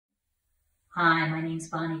Hi, my name's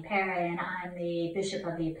Bonnie Perry, and I'm the Bishop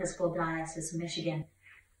of the Episcopal Diocese of Michigan,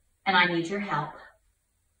 and I need your help.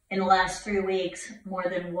 In the last 3 weeks, more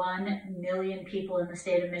than 1 million people in the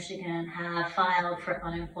state of Michigan have filed for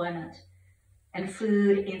unemployment, and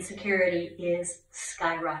food insecurity is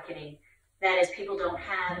skyrocketing. That is, people don't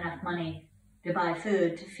have enough money to buy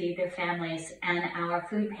food to feed their families, and our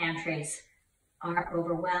food pantries are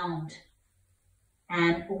overwhelmed.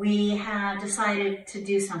 And we have decided to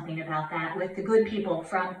do something about that with the good people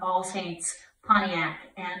from All Saints,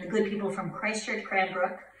 Pontiac, and the good people from Christchurch,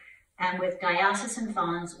 Cranbrook, and with diocesan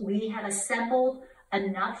funds, we have assembled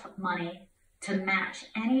enough money to match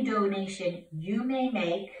any donation you may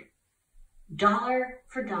make, dollar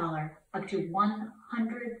for dollar, up to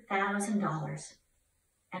 $100,000.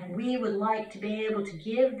 And we would like to be able to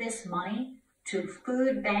give this money to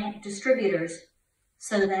food bank distributors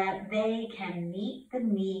so that they can meet the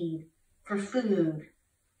need for food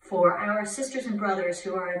for our sisters and brothers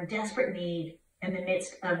who are in desperate need in the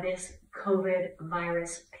midst of this COVID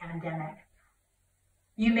virus pandemic.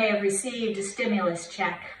 You may have received a stimulus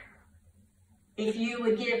check. If you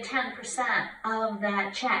would give 10% of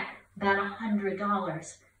that check, about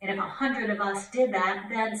 $100, and if 100 of us did that,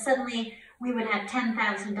 then suddenly we would have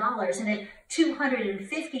 $10,000, and if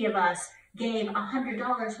 250 of us gave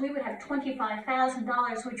 $100, we would have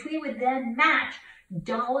 $25,000, which we would then match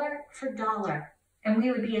dollar for dollar. And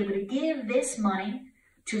we would be able to give this money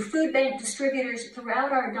to food bank distributors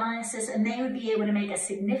throughout our diocese, and they would be able to make a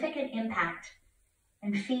significant impact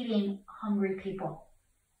in feeding hungry people.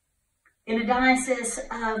 In the Diocese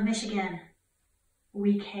of Michigan,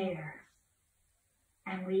 we care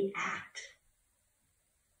and we act.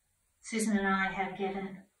 Susan and I have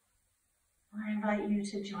given. I invite you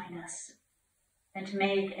to join us and to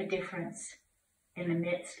make a difference in the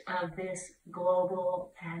midst of this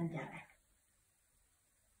global pandemic.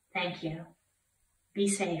 Thank you. Be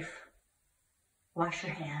safe. Wash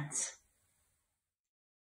your hands.